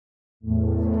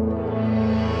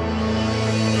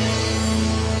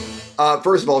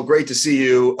First of all, great to see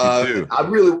you. You too. I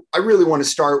really want to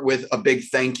start with a big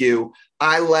thank you.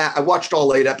 I watched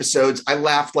all 8 episodes. I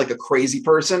laughed like a crazy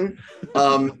person,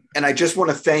 and I just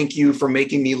want to thank you for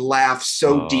making me laugh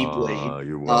so deeply.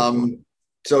 You're welcome.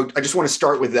 So I just want to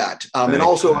start with that, and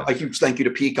also a huge thank you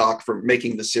to Peacock for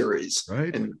making the series.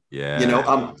 Right? And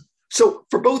yeah. So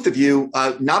for both of you,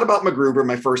 not about MacGruber,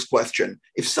 my first question: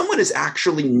 if someone has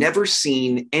actually never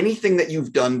seen anything that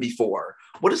you've done before,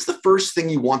 what is the first thing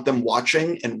you want them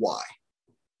watching and why?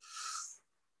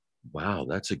 Wow,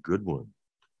 that's a good one.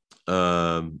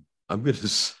 I'm gonna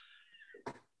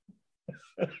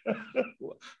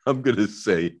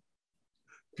say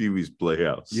Pee-wee's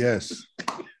Playhouse. Yes.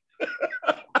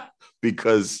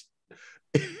 Because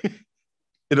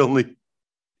it only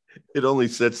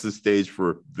sets the stage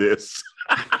for this.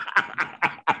 I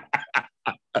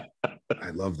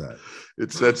love that.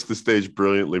 It sets the stage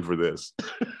brilliantly for this.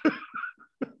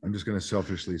 I'm just going to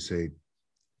selfishly say,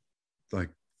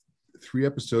 like, 3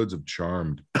 episodes of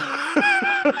Charmed.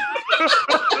 I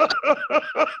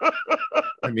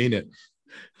mean it.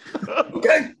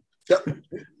 Okay.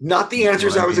 Not the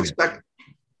answers I was expecting.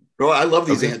 Oh, I love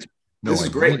these answers. This is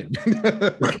great.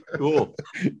 Cool.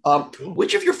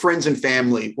 Which of your friends and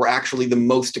family were actually the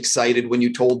most excited when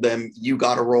you told them you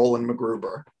got a role in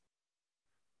MacGruber?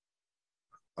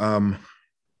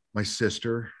 My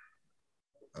sister,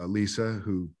 Lisa,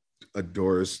 who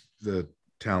adores the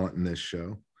talent in this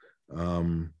show.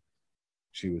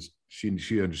 She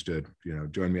understood,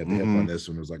 joined me at the hip on this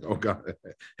one. Was like, oh God,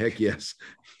 heck yes.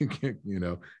 Can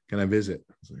I visit?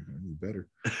 I was like, you better.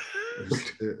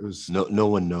 It was no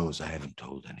one knows. I haven't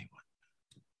told anyone.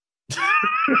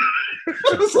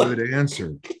 That's a good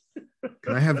answer.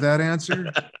 Can I have that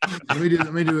answer? Let me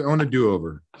do. I want to do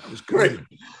over. It was great.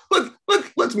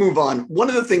 Let's move on. One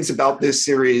of the things about this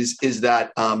series is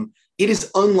that it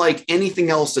is unlike anything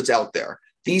else that's out there.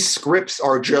 These scripts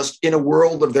are just in a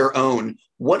world of their own.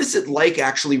 What is it like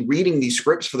actually reading these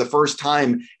scripts for the first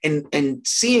time and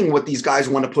seeing what these guys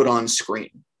want to put on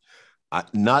screen?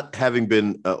 Not having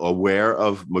been aware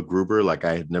of MacGruber, like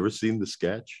I had never seen the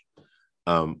sketch.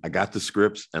 I got the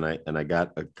scripts and I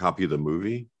got a copy of the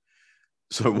movie.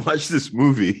 So I watched this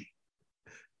movie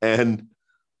and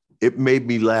it made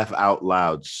me laugh out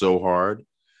loud so hard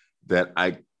that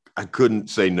I couldn't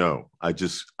say no. I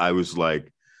was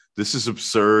like, this is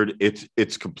absurd.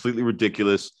 It's completely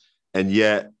ridiculous. And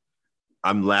yet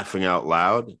I'm laughing out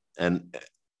loud. And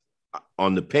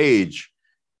on the page,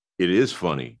 it is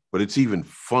funny, but it's even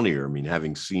funnier. I mean,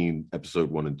 having seen episode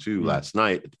 1 and 2 last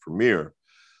night at the premiere,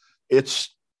 it's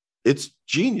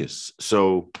genius.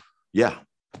 So yeah,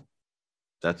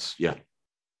 I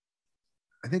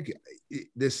think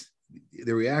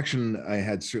the reaction I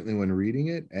had certainly when reading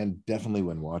it and definitely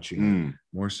when watching it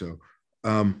more so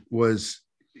was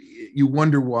you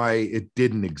wonder why it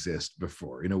didn't exist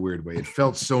before in a weird way. It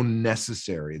felt so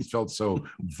necessary. It felt so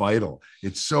vital.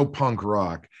 It's so punk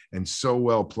rock and so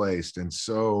well placed and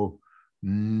so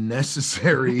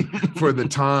necessary for the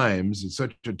times. It's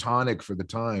such a tonic for the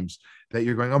times that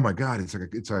you're going, oh my God, it's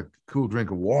a cool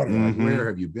drink of water. Like, where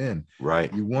have you been?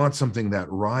 Right. You want something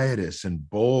that riotous and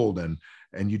bold and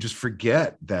you just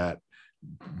forget that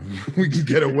we can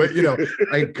get away.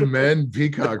 I commend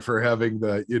Peacock for having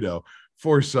the,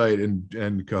 foresight and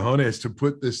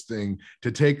cojones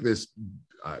to take this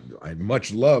I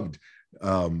much loved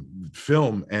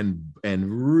film and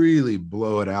really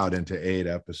blow it out into 8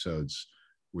 episodes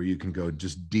where you can go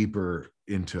just deeper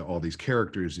into all these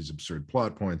characters, these absurd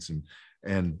plot points,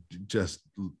 and just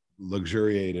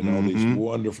luxuriate in all these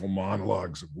wonderful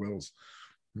monologues of Will's,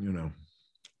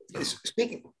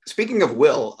 Speaking of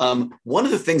Will, one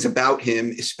of the things about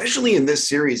him, especially in this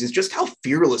series, is just how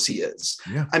fearless he is.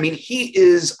 Yeah. I mean, he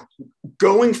is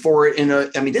going for it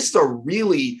this is a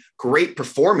really great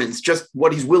performance, just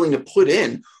what he's willing to put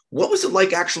in. What was it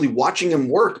like actually watching him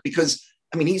work? Because,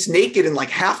 he's naked in like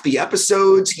half the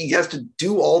episodes. He has to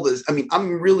do all this.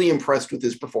 I'm really impressed with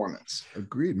his performance.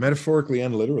 Agreed. Metaphorically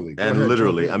and literally.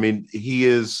 Literally. He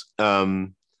is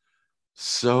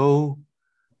so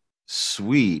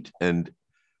sweet, and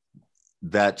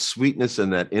that sweetness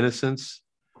and that innocence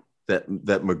that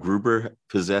MacGruber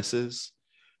possesses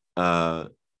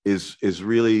is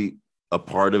really a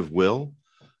part of Will,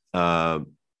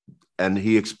 and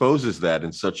he exposes that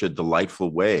in such a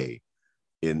delightful way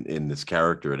in this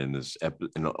character and in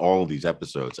all of these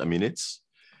episodes.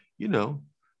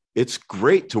 It's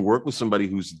great to work with somebody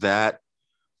who's that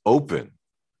open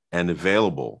and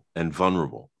available and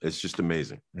vulnerable. It's just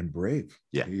amazing. And brave.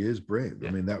 Yeah. He is brave.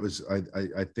 Yeah. That was,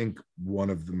 I think, one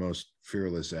of the most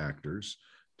fearless actors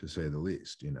to say the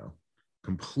least.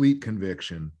 Complete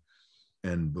conviction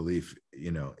and belief,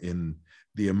 in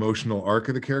the emotional arc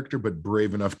of the character, but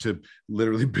brave enough to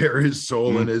literally bare his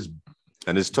soul and his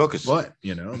tuchus. But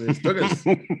his tuchus.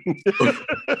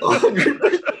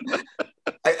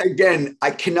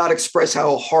 I cannot express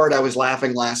how hard I was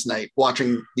laughing last night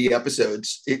watching the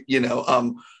episodes.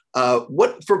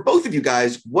 What for both of you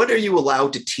guys? What are you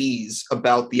allowed to tease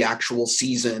about the actual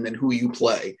season and who you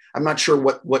play? I'm not sure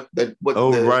what.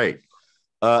 Right.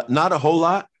 Not a whole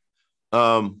lot,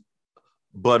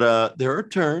 but there are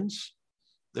turns.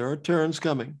 There are turns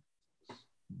coming.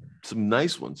 Some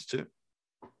nice ones too.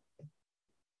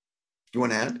 You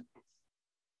want to add?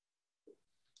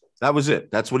 That was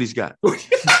it. That's what he's got. Did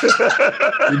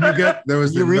you get? There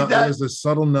was a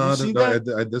subtle nod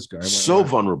at this guy. So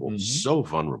vulnerable. So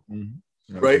vulnerable.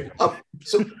 Right.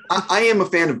 So I am a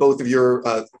fan of both of your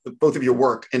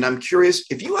work, and I'm curious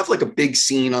if you have like a big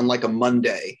scene on like a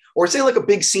Monday, or say like a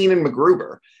big scene in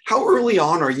MacGruber. How early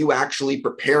on are you actually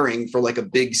preparing for like a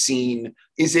big scene?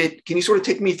 Can you sort of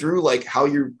take me through like how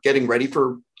you're getting ready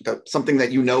for something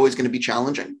that is going to be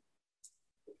challenging?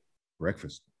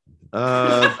 Breakfast.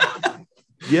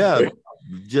 Yeah,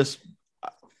 just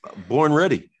born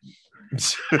ready.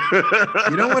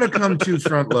 You don't want to come too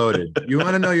front loaded. You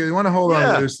want to know, you want to hold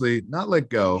on loosely, not let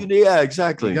go. Yeah,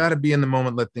 exactly. You got to be in the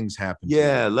moment, let things happen.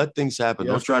 Yeah, let things happen.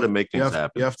 Don't try to make things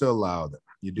happen. You have to allow them.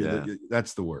 You do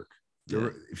that's the work. Yeah.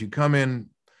 If you come in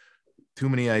too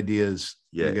many ideas,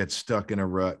 you get stuck in a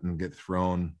rut and get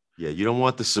thrown. Yeah, you don't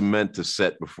want the cement to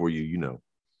set before you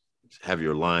have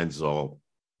your lines all.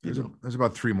 There's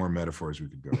about 3 more metaphors we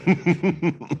could go.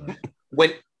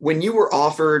 When you were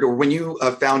offered, or when you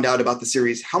found out about the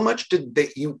series, how much did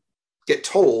you get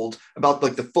told about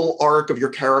like the full arc of your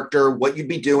character, what you'd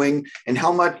be doing, and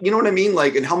how much, you know what I mean?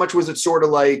 Like, and how much was it sort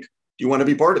of like, do you want to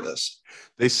be part of this?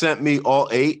 They sent me all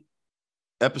 8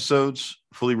 episodes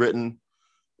fully written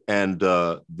and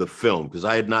the film, because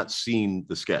I had not seen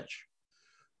the sketch.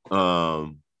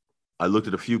 I looked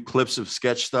at a few clips of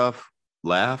sketch stuff,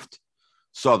 laughed,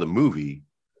 saw the movie,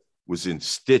 was in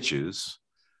stitches,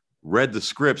 read the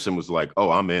scripts and was like, oh,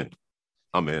 I'm in.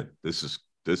 This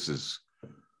is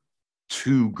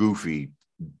too goofy,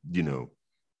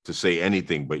 to say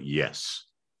anything but yes.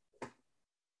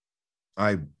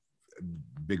 I'm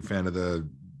big fan of the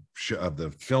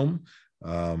film.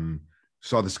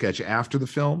 Saw the sketch after the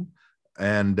film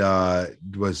and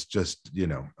was just,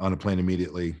 on a plane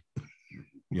immediately,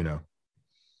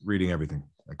 reading everything.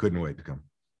 I couldn't wait to come.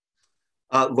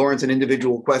 Laurence, an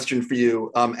individual question for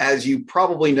you. As you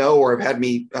probably know, or have had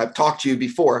me talk to you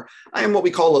before, I am what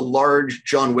we call a large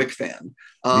John Wick fan.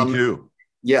 Me too.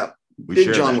 Yeah,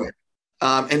 big John Wick.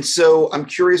 And so I'm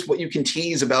curious what you can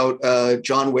tease about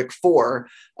John Wick 4,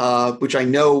 which I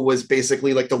know was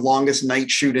basically like the longest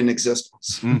night shoot in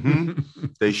existence. Mm-hmm.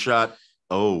 They shot,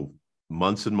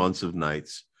 months and months of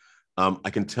nights. I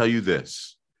can tell you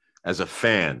this, as a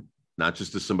fan, not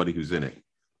just as somebody who's in it,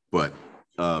 but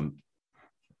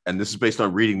and this is based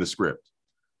on reading the script,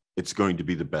 it's going to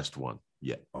be the best one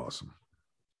yet. Awesome.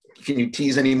 Can you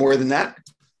tease any more than that?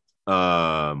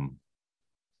 No.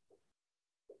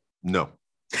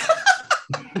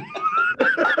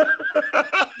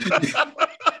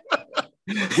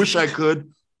 Wish I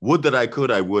could. Would that I could,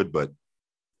 I would, but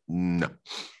no.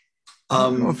 I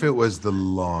don't know if it was the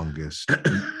longest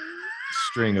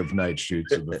string of night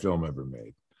shoots of a film ever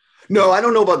made. No, I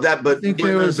don't know about that, but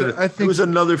it was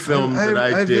another film that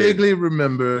I did. I vaguely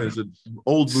remember. It's an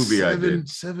old movie I did.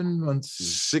 7 months.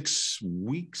 6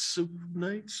 weeks of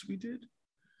nights we did.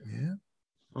 Yeah.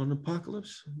 On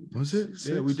Apocalypse. Was it? 6?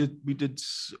 Yeah, we did.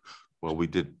 Well,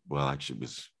 actually,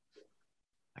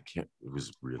 it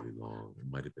was really long. It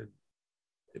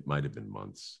might have been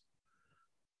months.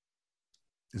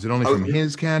 Is it only from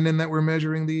his canon that we're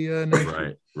measuring the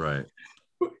night? Right.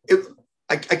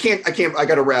 I can't, I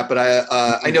got to wrap, but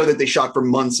I know that they shot for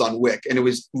months on Wick, and it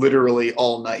was literally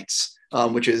all nights,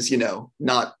 which is,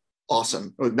 not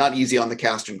awesome, not easy on the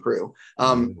cast and crew.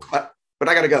 But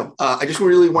I got to go. I just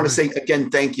really want to say again,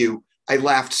 thank you. I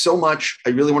laughed so much.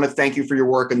 I really want to thank you for your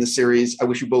work in the series. I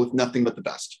wish you both nothing but the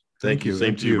best. Thank you.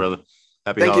 Same to you, brother.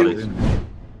 Happy Thank holidays. You.